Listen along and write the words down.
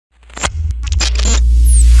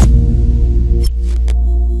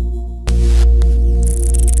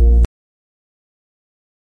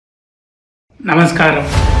நமஸ்காரம்.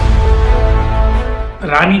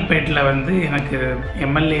 ராணிப்பேட்டில் எனக்கு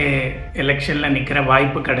MLA எலெக்ஷனில் நிற்கிற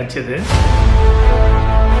வாய்ப்பு கிடைச்சிது.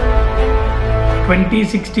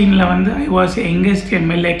 2016 I was the youngest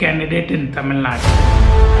MLA candidate in Tamil Nadu.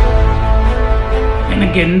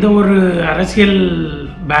 எனக்கு எந்த ஒரு அரசியல்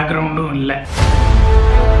பேக்ரவுண்டும் இல்லை.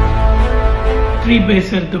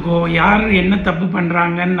 பேசுறதுக்கோ யார் என்ன தப்பு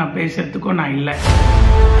பண்ணுறாங்கன்னு நான் பேசுறதுக்கோ நான் இல்லை.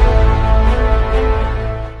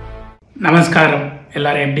 நமஸ்காரம்.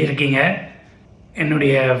 எல்லாரும் எப்படி இருக்கீங்க?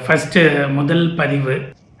 என்னுடைய முதல் பதிவு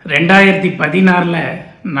 2016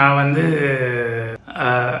 நான்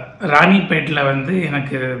ராணிப்பேட்டில்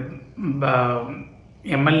எனக்கு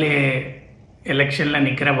MLA எலெக்ஷனில்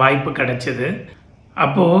நிற்கிற வாய்ப்பு கிடைச்சிது.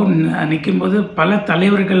 அப்போது நிற்கும்போது பல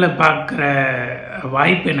தலைவர்களை பார்க்குற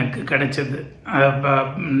வாய்ப்பு எனக்கு கிடைச்சிது.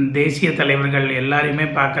 தேசிய தலைவர்கள் எல்லாரையுமே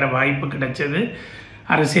பார்க்குற வாய்ப்பு கிடைச்சிது.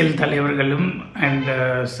 அரசியல் தலைவர்களும் அண்ட்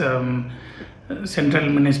சென்ட்ரல்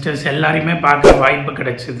மினிஸ்டர்ஸ் எல்லாரையுமே பார்க்குற வாய்ப்பு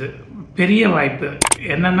கிடைச்சிது. பெரிய வாய்ப்பு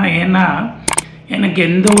ஏன்னா எனக்கு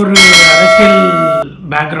எந்த ஒரு அரசியல்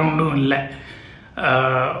பேக்ரவுண்டும் இல்லை.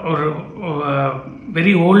 ஒரு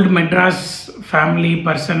வெரி ஓல்டு மெட்ராஸ் ஃபேமிலி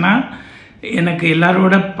பர்சனாக எனக்கு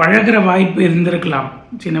எல்லாரோட பழகிற வாய்ப்பு இருந்திருக்கலாம்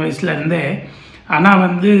சின்ன வயசுலேருந்தே.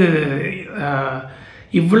 ஆனால்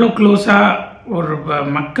இவ்வளோ க்ளோஸாக ஒரு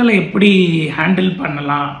மக்களை எப்படி ஹேண்டில்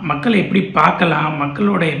பண்ணலாம், மக்களை எப்படி பார்க்கலாம்,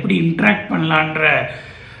 மக்களோட எப்படி இன்ட்ராக்ட் பண்ணலான்ற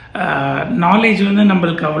நாலேஜ்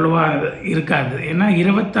நம்மளுக்கு அவ்வளோவா இருக்காது. ஏன்னா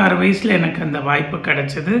 26 வயசில் எனக்கு அந்த வாய்ப்பு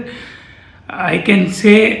கிடைச்சது. I can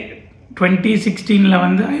say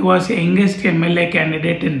 2016 I was the youngest MLA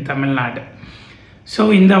candidate in Tamil Nadu. So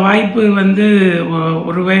இந்த வாய்ப்பு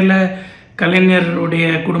ஒருவேளை கலைஞருடைய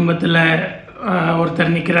குடும்பத்தில்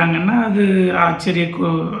ஒருத்தர் நிற்கிறாங்கன்னா அது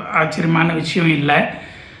ஆச்சரியமான விஷயம் இல்லை.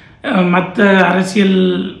 மற்ற அரசியல்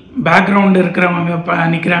பேக்ரவுண்டு இருக்கிறவங்க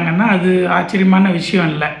நிற்கிறாங்கன்னா அது ஆச்சரியமான விஷயம்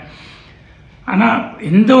இல்லை. ஆனால்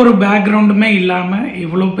எந்த ஒரு பேக்ரவுண்டுமே இல்லாமல்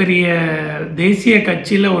இவ்வளோ பெரிய தேசிய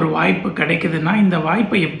கட்சியில் ஒரு வாய்ப்பு கிடைக்குதுன்னா இந்த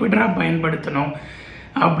வாய்ப்பை எப்படிடா பயன்படுத்தணும்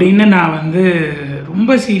அப்படின்னு நான்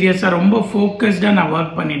ரொம்ப சீரியஸாக ரொம்ப ஃபோக்கஸ்டாக நான்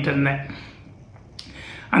ஒர்க் பண்ணிகிட்டு இருந்தேன்.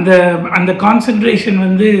 அந்த கான்சன்ட்ரேஷன்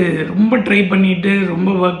ரொம்ப ட்ரை பண்ணிவிட்டு ரொம்ப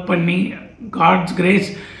ஒர்க் பண்ணி காட்ஸ் கிரேஸ்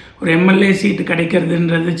ஒரு MLA சீட்டு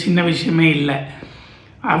கிடைக்கிறதுன்றது சின்ன விஷயமே இல்லை.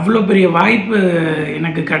 அவ்வளோ பெரிய வாய்ப்பு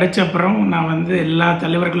எனக்கு கிடைச்சப்புறம் நான் எல்லா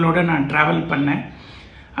தலைவர்களோடு நான் ட்ராவல் பண்ணேன்.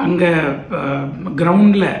 அங்கே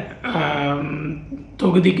கிரவுண்டில்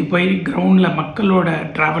தொகுதிக்கு போய் கிரவுண்டில் மக்களோட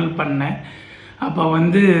ட்ராவல் பண்ணேன். அப்போ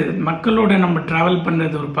மக்களோட நம்ம ட்ராவல்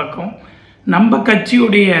பண்ணுறது ஒரு பக்கம், நம்ம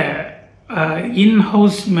கட்சியுடைய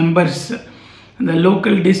இன்ஹவுஸ் மெம்பர்ஸ் அந்த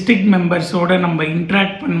லோக்கல் டிஸ்ட்ரிக்ட் மெம்பர்ஸோடு நம்ம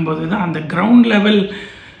இன்ட்ராக்ட் பண்ணும்போது தான் அந்த கிரவுண்ட் லெவல்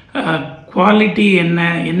குவாலிட்டி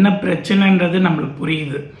என்ன பிரச்சனைன்றது நம்மளுக்கு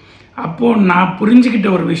புரியுது. அப்போது நான் புரிஞ்சுக்கிட்ட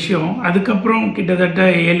ஒரு விஷயம், அதுக்கப்புறம் கிட்டத்தட்ட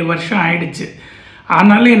 7 வருஷம் ஆயிடுச்சு.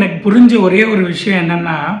 ஆனாலும் எனக்கு புரிஞ்ச ஒரே ஒரு விஷயம்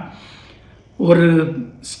என்னென்னா, ஒரு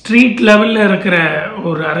ஸ்ட்ரீட் லெவலில் இருக்கிற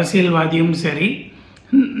ஒரு அரசியல்வாதியும் சரி,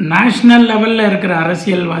 நேஷ்னல் லெவலில் இருக்கிற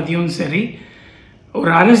அரசியல்வாதியும் சரி,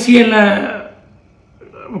 ஒரு அரசியலை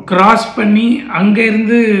கிராஸ் பண்ணி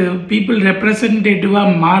அங்கேருந்து பீப்புள்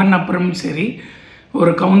ரெப்ரசன்டேட்டிவாக மாறின அப்புறம் சரி,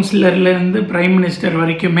 ஒரு கவுன்சிலர்லேருந்து பிரைம் மினிஸ்டர்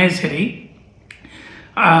வரைக்குமே சரி,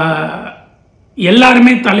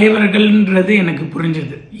 எல்லாருமே தலைவர்கள்ன்றது எனக்கு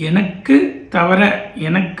புரிஞ்சுது. எனக்கு தவிர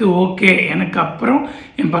எனக்கு ஓகே, எனக்கு அப்புறம்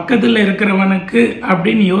என் பக்கத்தில் இருக்கிறவனுக்கு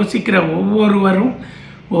அப்படின்னு யோசிக்கிற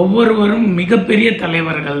ஒவ்வொருவரும் மிகப்பெரிய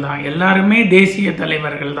தலைவர்கள் தான். எல்லாருமே தேசிய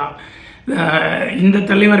தலைவர்கள் தான். இந்த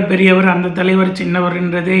தலைவர் பெரியவர், அந்த தலைவர்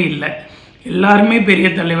சின்னவர்ன்றதே இல்லை. எல்லாருமே பெரிய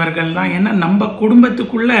தலைவர்கள் தான். ஏன்னா நம்ம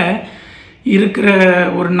குடும்பத்துக்குள்ளே இருக்கிற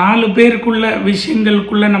ஒரு 4 பேருக்குள்ள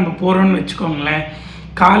விஷயங்களுக்குள்ளே நம்ம போகிறோன்னு வச்சுக்கோங்களேன்.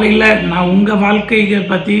 காலையில் நான் உங்கள் வாழ்க்கையை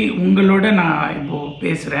பற்றி உங்களோட நான் இப்போது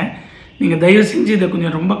பேசுகிறேன். நீங்கள் தயவு செஞ்சு இதை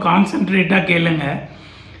கொஞ்சம் ரொம்ப கான்சன்ட்ரேட்டாக கேளுங்க.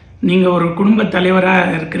 நீங்கள் ஒரு குடும்ப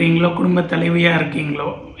தலைவராக இருக்கிறீங்களோ, குடும்ப தலைவியாக இருக்கீங்களோ,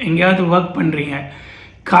 எங்கேயாவது ஒர்க் பண்ணுறீங்க,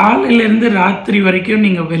 காலையிலேருந்து ராத்திரி வரைக்கும்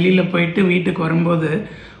நீங்கள் வெளியில் போயிட்டு வீட்டுக்கு வரும்போது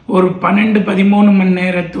ஒரு 12-13 மணி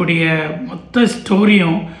நேரத்துடைய மொத்த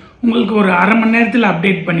ஸ்டோரியும் உங்களுக்கு ஒரு அரை மணி நேரத்தில்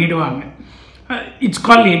அப்டேட் பண்ணிவிடுவாங்க. It's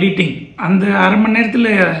call editing. அந்த அரை மணி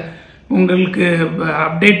நேரத்தில் உங்களுக்கு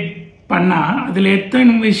அப்டேட் பண்ணால் அதில்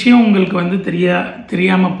எத்தனை விஷயம் உங்களுக்கு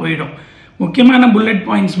தெரியாமல் போயிடும். முக்கியமான புல்லட்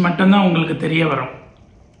பாயிண்ட்ஸ் மட்டும்தான் உங்களுக்கு தெரிய வரும்.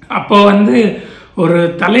 அப்போது ஒரு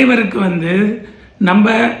தலைவருக்கு நம்ம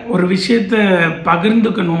ஒரு விஷயத்தை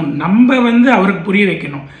பகிர்ந்துக்கணும், நம்ம அவருக்கு புரிய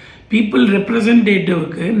வைக்கணும். பீப்புள்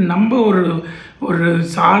ரெப்ரசன்டேட்டிவ்க்கு நம்ம ஒரு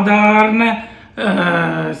சாதாரண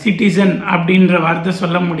சிட்டிசன் அப்படின்ற வார்த்தை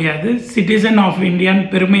சொல்ல முடியாது. சிட்டிசன் ஆஃப் இந்தியான்னு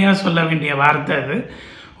பெருமையாக சொல்ல வேண்டிய வார்த்தை அது.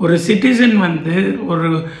 ஒரு சிட்டிசன் வந்து ஒரு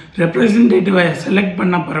ரெப்ரசன்டேட்டிவை செலக்ட்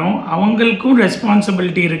பண்ண அப்புறம் அவங்களுக்கும்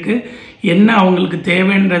ரெஸ்பான்சிபிலிட்டி இருக்குது. என்ன அவங்களுக்கு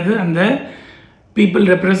தேவைன்றது அந்த பீப்புள்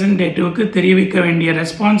ரெப்ரசன்டேட்டிவ்க்கு தெரிவிக்க வேண்டிய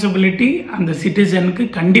ரெஸ்பான்சிபிலிட்டி அந்த சிட்டிசனுக்கு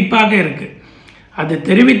கண்டிப்பாக இருக்குது. அது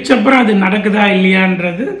தெரிவித்தப்புறம் அது நடக்குதா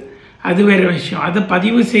இல்லையான்றது அது வேறு விஷயம். அதை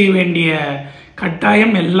பதிவு செய்ய வேண்டிய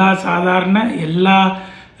கட்டாயம் சாதாரண எல்லா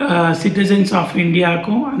சிட்டிசன்ஸ் ஆஃப்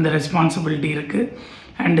இந்தியாவுக்கும் அந்த ரெஸ்பான்சிபிலிட்டி இருக்குது.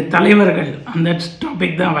 அண்டு தலைவர்கள், அந்த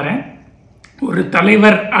டாபிக் தான் வரேன். ஒரு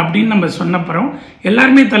தலைவர் அப்படின்னு நம்ம சொன்னப்புறம்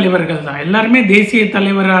எல்லாருமே தலைவர்கள் தான். எல்லாருமே தேசிய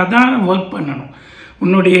தலைவராக தான் ஒர்க் பண்ணணும்.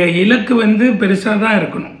 உன்னுடைய இலக்கு வந்து பெருசாக தான்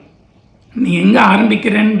இருக்கணும். நீ எங்கே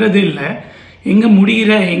ஆரம்பிக்கிறன்றது இல்லை, எங்கே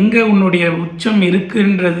முடிகிற, எங்கே உன்னுடைய உச்சம்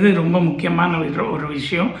இருக்குன்றது ரொம்ப முக்கியமான ஒரு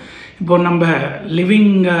விஷயம். இப்போது நம்ம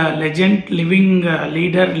living legend, living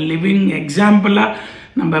leader, living எக்ஸாம்பிளாக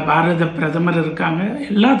நம்ம பாரத பிரதமர் இருக்காங்க.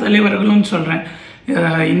 எல்லா தலைவர்களும் சொல்கிறேன்,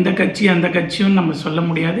 இந்த கட்சி அந்த கட்சியும் நம்ம சொல்ல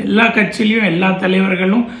முடியாது. எல்லா கட்சியிலையும் எல்லா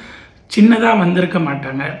தலைவர்களும் சின்னதாக வந்திருக்க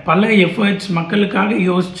மாட்டாங்க. பல எஃபர்ட்ஸ் மக்களுக்காக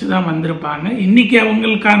யோசித்து தான் வந்திருப்பாங்க. இன்றைக்கி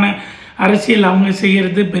அவங்களுக்கான அரசியல் அவங்க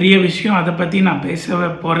செய்கிறது பெரிய விஷயம். அதை பற்றி நான்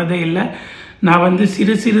பேச போகிறதே இல்லை. நான் வந்து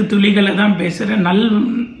சிறு சிறு துளிகளை தான் பேசுகிறேன்.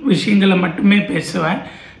 விஷயங்களை மட்டுமே பேசுவேன்.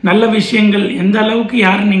 நல்ல விஷயங்கள் எந்த அளவுக்கு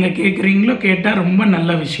யார் நீங்கள் கேட்குறீங்களோ கேட்டால் ரொம்ப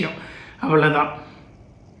நல்ல விஷயம், அவ்வளோதான்.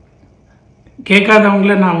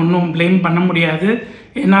 கேட்காதவங்கள நான் ஒன்றும் ப்ளேம் பண்ண முடியாது.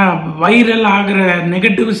 ஏன்னா வைரல் ஆகிற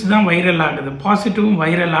நெகட்டிவ்ஸ் தான் வைரல் ஆகுது. பாசிட்டிவும்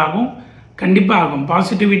வைரல் ஆகும், கண்டிப்பாக ஆகும்.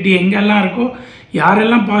 பாசிட்டிவிட்டி எங்கெல்லாம் இருக்கோ,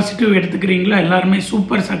 யாரெல்லாம் பாசிட்டிவ் எடுத்துக்கிறீங்களோ எல்லாருமே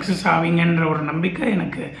சூப்பர் சக்ஸஸ் ஆவீங்கன்ற ஒரு நம்பிக்கை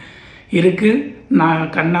எனக்கு இருக்குது. நான்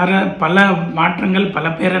கண்ணார பல மாற்றங்கள், பல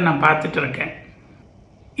பேரை நான் பார்த்துட்டு இருக்கேன்.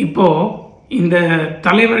 இப்போது இந்த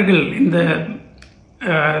தலைவர்கள், இந்த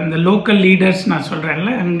லோக்கல் லீடர்ஸ் நான்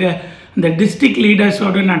சொல்கிறேன்ல, அங்கே இந்த டிஸ்ட்ரிக்ட்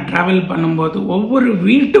லீடர்ஸோடு நான் ட்ராவல் பண்ணும்போது ஒவ்வொரு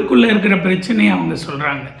வீட்டுக்குள்ளே இருக்கிற பிரச்சனையை அவங்க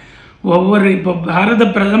சொல்கிறாங்க. இப்போ பாரத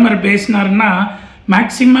பிரதமர் பேசினார்னா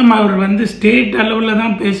மேக்சிமம் அவர் வந்து ஸ்டேட் அளவில்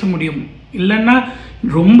தான் பேச முடியும். இல்லைன்னா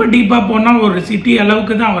ரொம்ப டீப்பாக போனால் ஒரு சிட்டி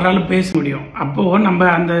அளவுக்கு தான் அவரால் பேச முடியும். அப்போது நம்ம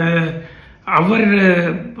அவர்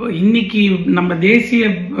இன்னைக்கு நம்ம தேசிய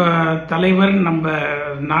தலைவர், நம்ம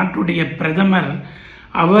நாட்டுடைய பிரதமர்,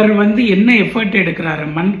 அவர் வந்து என்ன எஃபர்ட் எடுக்கிறாரு,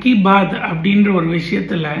 மன் கி பாத் அப்படின்ற ஒரு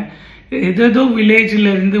விஷயத்தில் ஏதோ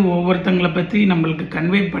வில்லேஜிலேருந்து ஒவ்வொருத்தங்களை பற்றி நம்மளுக்கு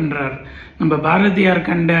கன்வே பண்ணுறாரு. நம்ம பாரதியார்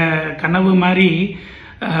கண்ட கனவு மாதிரி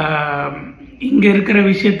இங்கே இருக்கிற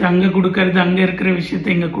விஷயத்தை அங்கே கொடுக்கறது, அங்கே இருக்கிற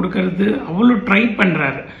விஷயத்தை இங்கே கொடுக்கறது அவ்வளோ ட்ரை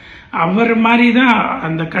பண்ணுறாரு. அவர் மாதிரி தான்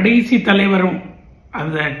அந்த கடைசி தலைவரும்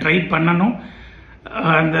அதை ட்ரை பண்ணணும்.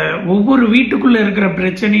 அந்த ஒவ்வொரு வீட்டுக்குள்ளே இருக்கிற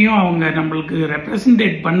பிரச்சனையும் அவங்க நம்மளுக்கு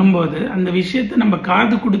ரெப்ரசன்டேட் பண்ணும்போது அந்த விஷயத்தை நம்ம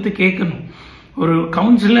காது கொடுத்து கேட்கணும். ஒரு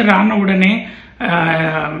கவுன்சிலர் ஆன உடனே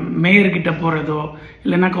மேயர்கிட்ட போகிறதோ,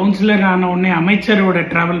 இல்லைன்னா கவுன்சிலர் ஆன உடனே அமைச்சரோட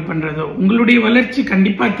ட்ராவல் பண்ணுறதோ, உங்களுடைய வளர்ச்சி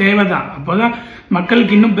கண்டிப்பாக தேவை தான். அப்போ தான்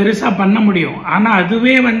மக்களுக்கு இன்னும் பெருசாக பண்ண முடியும். ஆனால்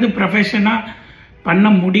அதுவே வந்து ப்ரொஃபஷனாக பண்ண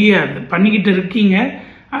முடியாது. பண்ணிக்கிட்டு இருக்கீங்க,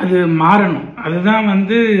 அது மாறணும். அதுதான்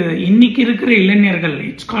வந்து இன்னைக்கு இருக்கிற இளைஞர்கள்,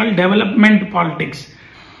 இட்ஸ் கால் டெவலப்மெண்ட் பாலிடிக்ஸ்.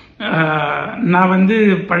 நான் வந்து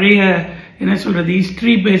பழைய என்ன சொல்கிறது,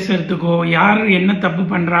 ஹிஸ்ட்ரி பேசுகிறதுக்கோ யார் என்ன தப்பு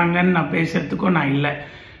பண்ணுறாங்கன்னு நான் பேசுகிறதுக்கோ நான் இல்லை.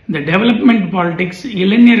 இந்த டெவலப்மெண்ட் பாலிடிக்ஸ்,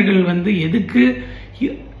 இளைஞர்கள் வந்து எதுக்கு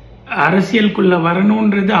அரசியலுக்குள்ளே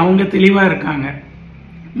வரணுன்றது அவங்க தெளிவாக இருக்காங்க.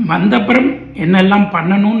 வந்தப்புறம் என்னெல்லாம்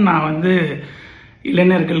பண்ணணும்னு நான் வந்து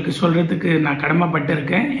இளைஞர்களுக்கு சொல்கிறதுக்கு நான்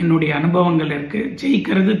கடமைப்பட்டிருக்கேன். என்னுடைய அனுபவங்கள் இருக்குது.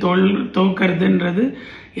 ஜெயிக்கிறது தோக்கிறதுன்றது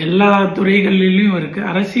எல்லா துறைகளிலையும் இருக்குது.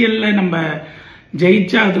 அரசியலில் நம்ம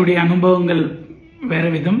ஜெயிச்சா அதோடைய அனுபவங்கள்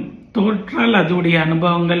வேறு விதம், தோற்றால் அதோடைய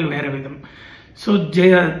அனுபவங்கள் வேறு விதம். ஸோ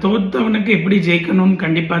தோற்றவனுக்கு எப்படி ஜெயிக்கணும்னு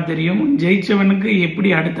கண்டிப்பாக தெரியும், ஜெயித்தவனுக்கு எப்படி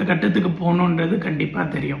அடுத்த கட்டத்துக்கு போகணுன்றது கண்டிப்பாக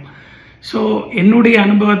தெரியும். ஸோ என்னுடைய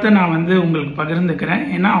அனுபவத்தை நான் வந்து உங்களுக்கு பகிர்ந்துக்கிறேன்.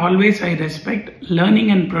 ஏன்னா always I respect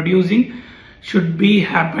learning and producing should be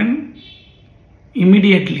happen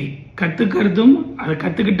immediately. கற்றுக்கிறதும் அதை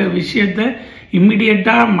கற்றுக்கிட்ட விஷயத்த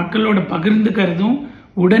இம்மிடியட்டாக மக்களோட பகிர்ந்துக்கிறதும்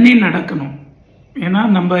உடனே நடக்கணும். ஏன்னா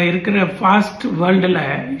நம்ம இருக்கிற ஃபாஸ்ட் வேர்ல்டில்,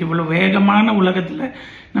 இவ்வளோ வேகமான உலகத்தில்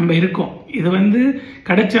நம்ம இருக்கோம். இது வந்து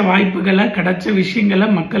கிடைச்ச வாய்ப்புகளை, கிடைச்ச விஷயங்களை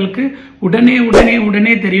மக்களுக்கு உடனே உடனே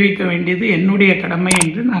உடனே தெரிவிக்க வேண்டியது என்னுடைய கடமை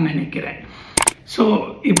என்று நான் நினைக்கிறேன். ஸோ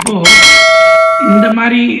இப்போது இந்த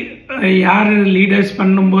மாதிரி யார் லீடர்ஸ்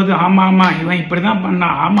பண்ணும்போது ஆமாம் இவன் இப்படி தான்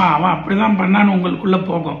பண்ணான், ஆமாம் அவன் அப்படி தான் பண்ணான்னு உங்களுக்குள்ளே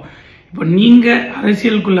போகும். இப்போ நீங்கள்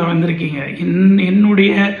அரசியலுக்குள்ளே வந்திருக்கீங்க.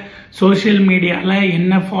 என்னுடைய சோஷியல் மீடியாவில்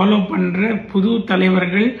என்ன ஃபாலோ பண்ணுற புது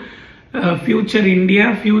தலைவர்கள், ஃப்யூச்சர் இந்தியா,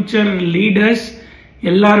 ஃப்யூச்சர் லீடர்ஸ்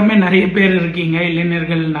எல்லாருமே நிறைய பேர் இருக்கீங்க.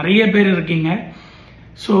 இளைஞர்கள் நிறைய பேர் இருக்கீங்க.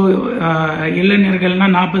 ஸோ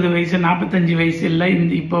இளைஞர்கள்னால் 40 வயசு 45 வயசு இல்லை,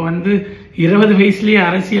 இப்போ வந்து 20 வயசுலேயே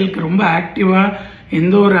அரசியலுக்கு ரொம்ப ஆக்டிவாக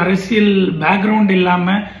எந்த ஒரு அரசியல் பேக்ரவுண்ட்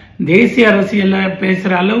இல்லாமல் தேசிய அரசியலை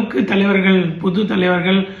பேசுகிற அளவுக்கு தலைவர்கள், புது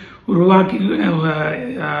தலைவர்கள் உருவாக்கி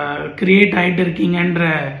கிரியேட் ஆகிட்டு இருக்கீங்கன்ற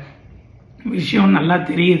விஷயம் நல்லா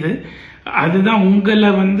தெரியுது. அதுதான் உங்களை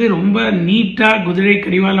ரொம்ப நீட்டாக குதிரை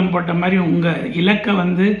கடிவாளம் போட்ட மாதிரி உங்கள்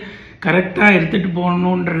இலக்கை கரெக்டாக எடுத்துகிட்டு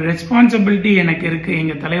போகணுன்ற ரெஸ்பான்சிபிலிட்டி எனக்கு இருக்குது.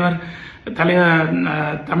 எங்கள்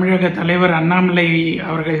தமிழக தலைவர் அண்ணாமலை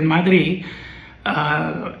அவர்கள் மாதிரி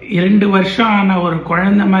 2 வருஷம் ஆன ஒரு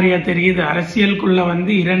குழந்தை மாதிரியா தெரியுது. அரசியலுக்குள்ள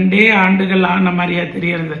 2 ஆண்டுகள் ஆன மாதிரியா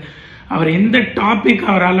தெரியுது. அவர் எந்த டாபிக்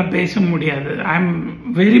அவரால் பேச முடியாது. I am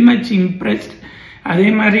very much impressed. அதே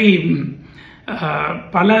மாதிரி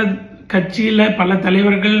பல கட்சியில் பல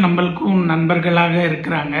தலைவர்கள் நம்மளுக்கும் நண்பர்களாக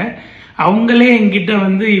இருக்கிறாங்க. அவங்களே என்கிட்ட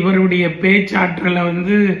இவருடைய பேச்சாற்றலை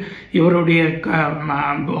இவருடைய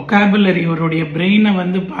ஒகாபுலரி, இவருடைய பிரெயினை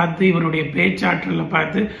பார்த்து, இவருடைய பேச்சாற்றலை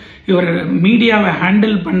பார்த்து, இவர் மீடியாவை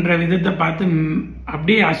ஹேண்டில் பண்ணுற விதத்தை பார்த்து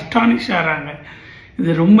அப்படியே அஸ்டானிஷ் ஆகிறாங்க. இது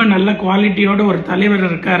ரொம்ப நல்ல குவாலிட்டியோட ஒரு தலைவர்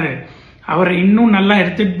இருக்காரு, அவரை இன்னும் நல்லா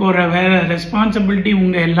எடுத்துகிட்டு போகிற வேற ரெஸ்பான்சிபிலிட்டி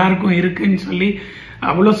உங்கள் எல்லாருக்கும் இருக்குன்னு சொல்லி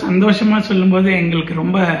அவ்வளோ சந்தோஷமாக சொல்லும்போது எங்களுக்கு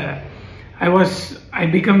ரொம்ப I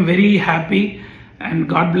become very happy and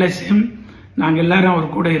God plus him. நாங்கள் எல்லாரும்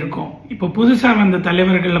அவர் கூட இருக்கோம். இப்போ புதுசாக வந்த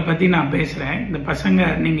தலைவர்களை பற்றி நான் பேசுகிறேன். இந்த பசங்க,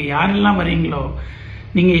 நீங்கள் யாரெல்லாம் வரீங்களோ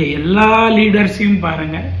நீங்கள் எல்லா லீடர்ஸையும்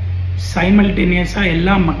பாருங்கள், சைமல்டேனியஸாக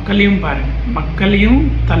எல்லா மக்களையும் பாருங்கள், மக்களையும்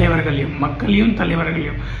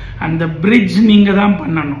தலைவர்களையும். அந்த பிரிட்ஜ் நீங்கள் தான்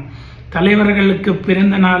பண்ணணும். தலைவர்களுக்கு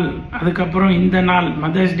பிறந்த நாள், அதுக்கப்புறம் இந்த நாள்,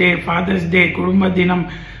 மதர்ஸ் டே, ஃபாதர்ஸ் டே, குடும்ப தினம்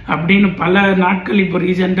அப்படின்னு பல நாட்கள் இப்போ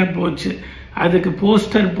ரீசெண்டாக போச்சு. அதுக்கு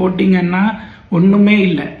போஸ்டர் போட்டிங்கன்னா ஒன்றுமே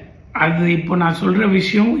இல்லை. அது இப்போ நான் சொல்கிற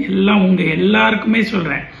விஷயம் எல்லாம் உங்கள் எல்லாருக்குமே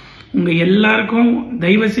சொல்கிறேன். உங்கள் எல்லாருக்கும்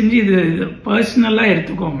தயவு செஞ்சு இது பர்சனலாக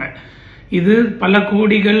எடுத்துக்கோங்க. இது பல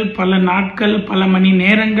கோடிகள், பல நாட்கள், பல மணி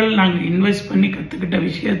நேரங்கள் நாங்கள் இன்வெஸ்ட் பண்ணி கற்றுக்கிட்ட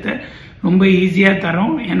விஷயத்த ரொம்ப ஈஸியாக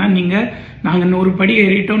தரோம். ஏன்னா நாங்கள் 100 படி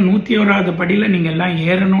ஏறிட்டோம், 101வது படியில் நீங்கள் எல்லாம்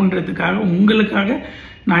ஏறணுன்றதுக்காக, உங்களுக்காக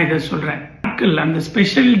நான் இதை சொல்கிறேன். நாட்கள், அந்த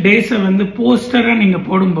ஸ்பெஷல் டேஸை போஸ்டராக நீங்கள்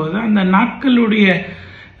போடும்போது அந்த நாட்களுடைய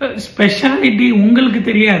ஸ்பெஷாலிட்டி உங்களுக்கு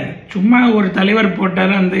தெரியாது. சும்மா ஒரு தலைவர்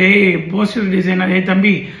போட்டார், அந்த போஸ்டர் டிசைனர்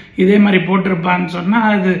தம்பி இதே மாதிரி போட்டிருப்பான்னு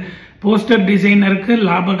சொன்னால் அது போஸ்டர் டிசைனருக்கு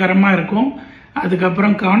லாபகரமாக இருக்கும்,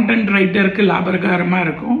 அதுக்கப்புறம் கான்டென்ட் ரைட்டருக்கு லாபகரமாக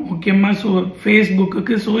இருக்கும். முக்கியமாக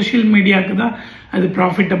ஃபேஸ்புக்கு, சோஷியல் மீடியாவுக்கு தான் அது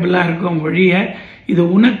ப்ராஃபிட்டபுளாக இருக்கும். ஒழிய இது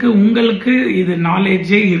உங்களுக்கு இது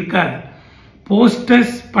நாலேஜே இருக்காது.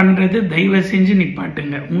 போஸ்டர்ஸ் பண்ணுறது தயவு செஞ்சு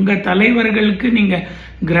நிப்பாட்டுங்க. உங்கள் தலைவர்களுக்கு நீங்கள்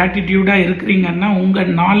கிராட்டிடியூடாக இருக்கிறீங்கன்னா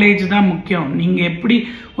உங்கள் நாலேஜ் தான் முக்கியம். நீங்கள் எப்படி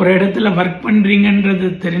ஒரு இடத்துல ஒர்க் பண்ணுறீங்கன்றது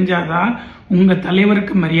தெரிஞ்சாதான் உங்கள்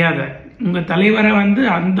தலைவருக்கு மரியாதை. உங்கள் தலைவரை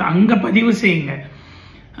அங்கே பதிவு செய்யுங்க.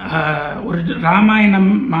 ஒரு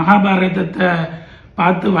ராமாயணம், மகாபாரதத்தை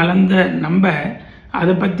பார்த்து வளர்ந்த நம்ம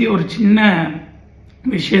அதை பற்றி ஒரு சின்ன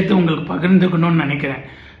விஷயத்தை உங்களுக்கு பகிர்ந்துக்கணும்னு நினைக்கிறேன்.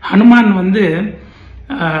 ஹனுமான்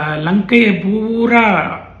லங்கையை பூரா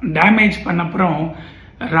டேமேஜ் பண்ணப்புறம்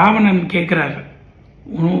ராவணன் கேட்குறாரு,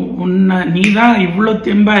 நீ தான் இவ்வளோ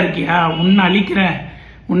தெம்பா இருக்கியா,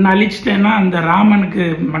 உன்னை அழிச்சிட்டேன்னா அந்த ராமனுக்கு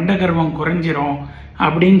மண்டகர்வம் குறைஞ்சிரும்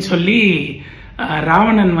அப்படின்னு சொல்லி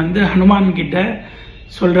ராவணன் ஹனுமான் கிட்ட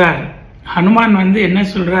சொல்றாரு. ஹனுமான் என்ன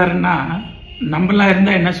சொல்றாருன்னா, நம்மளா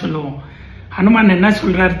இருந்தா என்ன சொல்லுவோம்? ஹனுமான் என்ன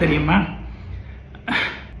சொல்றாரு தெரியுமா?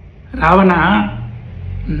 ராவணா,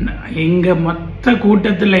 எங்க மொத்த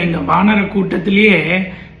கூட்டத்துல, எங்க வானர கூட்டத்திலேயே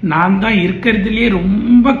நான் தான் இருக்கிறதுலயே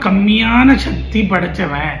ரொம்ப கம்மியான சக்தி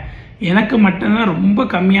படைச்சவன். எனக்கு மட்டும்தான் ரொம்ப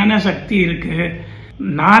கம்மியான சக்தி இருக்கு.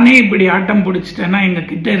 நானே இப்படி ஆட்டம் பிடிச்சிட்டேன்னா எங்க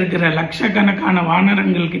கிட்ட இருக்கிற லட்சக்கணக்கான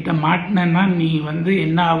வானரங்கள் கிட்ட மாட்டினேன்னா நீ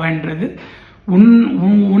என்ன ஆவன்றது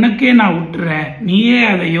உனக்கே நான் விட்டுறேன். நீயே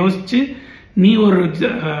அதை யோசிச்சு நீ ஒரு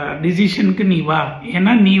டிசிஷனுக்கு நீ வா.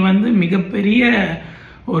 ஏன்னா நீ மிகப்பெரிய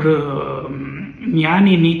ஒரு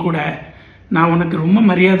ஞானி. நீ கூட நான் உனக்கு ரொம்ப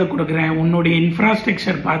மரியாதை கொடுக்குறேன். உன்னுடைய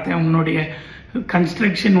இன்ஃப்ராஸ்ட்ரக்சர் பார்த்தேன், உன்னுடைய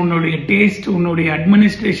கன்ஸ்ட்ரக்ஷன், உன்னுடைய டேஸ்ட், உன்னுடைய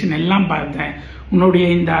அட்மினிஸ்ட்ரேஷன் எல்லாம் பார்த்தேன். உன்னுடைய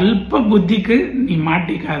இந்த அல்ப புத்திக்கு நீ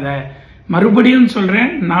மாட்டிக்காத. மறுபடியும்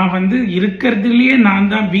சொல்றேன், நான் இருக்கிறதுலயே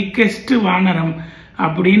நான் தான் வீக்கஸ்ட் வானரம்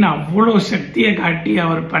அப்படின்னு அவ்வளோ சக்தியை காட்டி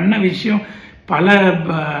அவர் பண்ண விஷயம் பல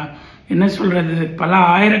பல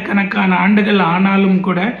ஆயிரக்கணக்கான ஆண்டுகள் ஆனாலும்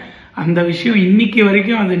கூட அந்த விஷயம் இன்னைக்கு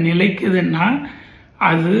வரைக்கும் அது நிலைக்குதுன்னா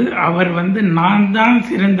அது அவர் நான் தான்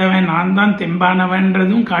சிறந்தவன், நான் தான்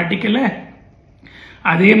தெம்பானவன்றதும் காட்டிக்கல.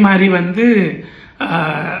 அதே மாதிரி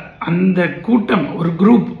அந்த கூட்டம், ஒரு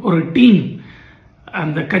குரூப், ஒரு டீம்,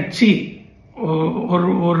 அந்த கட்சி,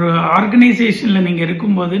 ஒரு ஆர்கனைசேஷன்ல நீங்க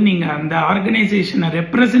இருக்கும்போது நீங்க அந்த ஆர்கனைசேஷனை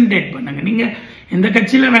ரெப்ரசன்டேட் பண்ணுங்க. நீங்க எந்த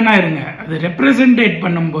கட்சியில வேணா இருங்க, அது ரெப்ரசன்டேட்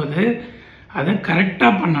பண்ணும்போது அதை கரெக்டா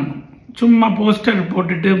பண்ணணும். சும்மா போஸ்டர்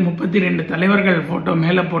போட்டுட்டு 32 தலைவர்கள் ஃபோட்டோ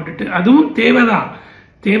மேலே போட்டுட்டு, அதுவும் தேவைதான்,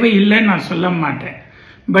 தேவையில்லைன்னு நான் சொல்ல மாட்டேன்.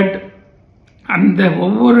 பட் அந்த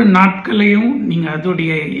ஒவ்வொரு நாட்களையும் நீங்கள்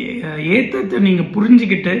அதோடைய ஏற்றத்தை நீங்கள்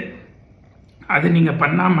புரிஞ்சுக்கிட்டு அது நீங்கள்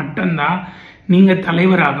பண்ணால் மட்டும்தான் நீங்கள்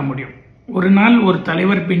தலைவர் ஆக முடியும். ஒரு நாள் ஒரு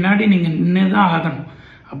தலைவர் பின்னாடி நீங்கள் நின்று தான் ஆகணும்.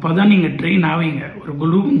 அப்போ தான் நீங்கள் ட்ரெயின் ஆவீங்க. ஒரு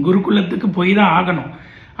குருகுலத்துக்கு போய் தான் ஆகணும்.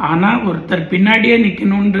 ஆனால் ஒருத்தர் பின்னாடியே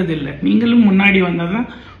நிற்கணுன்றது இல்லை. நீங்களும் முன்னாடி வந்தால் தான்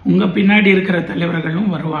உங்கள் பின்னாடி இருக்கிற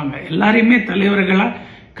தலைவர்களும் வருவாங்க. எல்லாரையுமே தலைவர்களாக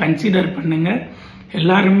கன்சிடர் பண்ணுங்க.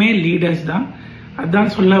 எல்லாருமே லீடர்ஸ் தான்.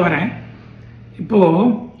 அதுதான் சொல்ல வரேன்.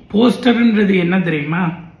 இப்போது போஸ்டர்ன்றது என்ன தெரியுமா?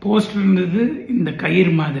 போஸ்டர்ன்றது இந்த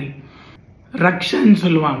கயிறு மாதிரி ரக்ஷன்னு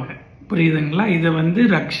சொல்லுவாங்க, புரியுதுங்களா? இதை வந்து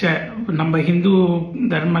நம்ம ஹிந்து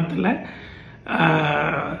தர்மத்தில்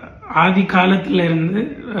ஆதி காலத்துல இருந்து,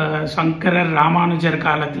 சங்கரர் ராமானுஜர்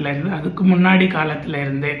காலத்துல இருந்து, அதுக்கு முன்னாடி காலத்துல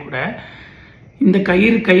இருந்தே கூட இந்த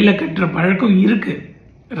கயிறு கையில் கட்டுற பழக்கம் இருக்கு.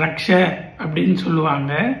 ரக்ஷ அப்படின்னு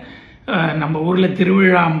சொல்லுவாங்க. நம்ம ஊரில்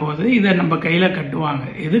திருவிழாம்போது இதை நம்ம கையில் கட்டுவாங்க.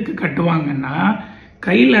 எதுக்கு கட்டுவாங்கன்னா,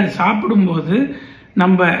 கையில் சாப்பிடும்போது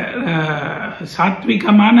நம்ம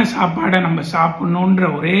சாத்விகமான சாப்பாடை நம்ம சாப்பிடணுன்ற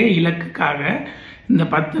ஒரே இலக்குக்காக, இந்த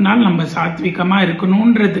 10 நாள் நம்ம சாத்விகமாக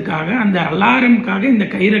இருக்கணுன்றதுக்காக, அந்த அலாரம்காக இந்த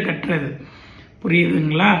கயிறை கட்டுறது,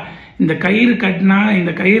 புரியுதுங்களா? இந்த கயிறு கட்டினா,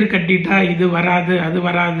 இந்த கயிறு கட்டிட்டா இது வராது அது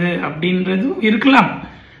வராது அப்படின்றதும் இருக்கலாம்.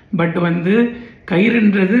 பட் வந்து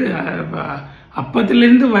கயிறுன்றது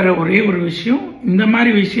அப்பத்திலிருந்து வர ஒரே ஒரு விஷயம். இந்த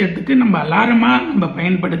மாதிரி விஷயத்துக்கு நம்ம அலாரமாக நம்ம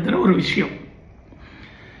பயன்படுத்துகிற ஒரு விஷயம்.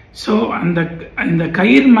 ஸோ அந்த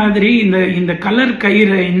கயிறு மாதிரி இந்த கலர்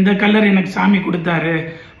கயிறு, இந்த கலர் எனக்கு சாமி கொடுத்தாரு.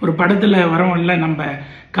 ஒரு படத்தில் வரோம்ல, நம்ம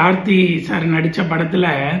கார்த்தி சார் நடித்த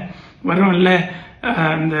படத்தில் வரோம்ல,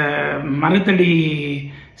 அந்த மரத்தடி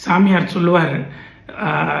சாமியார் சொல்லுவார்,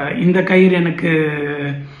 இந்த கயிறு எனக்கு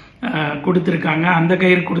கொடுத்துருக்காங்க, அந்த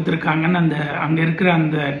கயிறு கொடுத்துருக்காங்கன்னு அங்கே இருக்கிற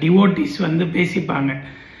அந்த டிவோட்டிஸ் வந்து பேசிப்பாங்க.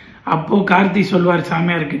 அப்போது கார்த்தி சொல்லுவார்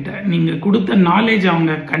சாமியார்கிட்ட, நீங்கள் கொடுத்த நாலேஜ்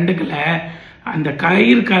அவங்க கண்டுக்கல, அந்த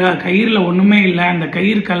கயிறில் ஒன்றுமே இல்லை, அந்த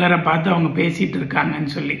கயிறு கலரை பார்த்து அவங்க பேசிகிட்டு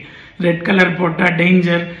இருக்காங்கன்னு சொல்லி. ரெட் கலர் போட்டால்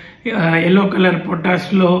டேஞ்சர், எல்லோ கலர் போட்டால்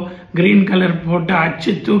ஸ்லோ, கிரீன் கலர் போட்டால்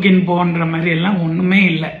அச்சு தூக்கின் போன்ற மாதிரி எல்லாம் ஒன்றுமே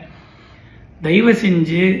இல்லை. தயவு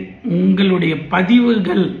செஞ்சு உங்களுடைய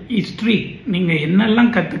பதிவுகள், ஹிஸ்ட்ரி, நீங்கள்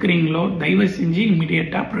என்னெல்லாம் கற்றுக்குறீங்களோ தயவு செஞ்சு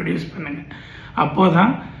இம்மிடியட்டாக ப்ரொடியூஸ் பண்ணுங்கள். அப்போ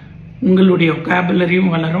தான் உங்களுடைய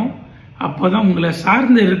ஒகாபுலரியும் வளரும். அப்போ தான் உங்களை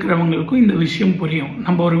சார்ந்து இருக்கிறவங்களுக்கும் இந்த விஷயம் புரியும்.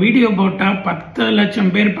 நம்ம ஒரு வீடியோ போட்டால் 10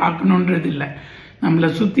 லட்சம் பேர் பார்க்கணுன்றது இல்லை. நம்மளை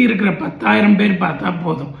சுற்றி இருக்கிற 10,000 பேர் பார்த்தா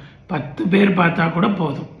போதும், 10 பேர் பார்த்தா கூட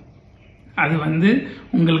போதும். அது வந்து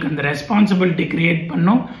உங்களுக்கு அந்த ரெஸ்பான்சிபிலிட்டி கிரியேட்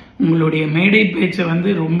பண்ணும். உங்களுடைய மேடை பேச்சை வந்து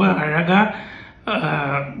ரொம்ப அழகாக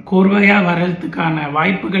கோர்வையாக வர்றதுக்கான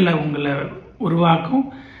வாய்ப்புகளை உங்களை உருவாக்கும்.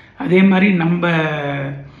 அதே மாதிரி நம்ம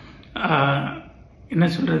என்ன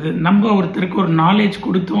சொல்கிறது, நம்ம ஒருத்தருக்கு ஒரு நாலேஜ்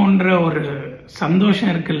கொடுத்தோன்ற ஒரு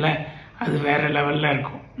சந்தோஷம் இருக்குல்ல, அது வேற லெவலில்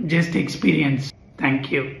இருக்கும். Just experience.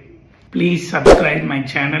 Thank you. Please subscribe my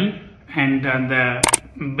channel and அந்த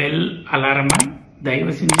பெல் அலாரமை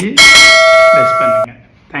தயவு செஞ்சு ப்ரெஸ் பண்ணுங்கள்.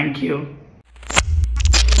 தேங்க்யூ.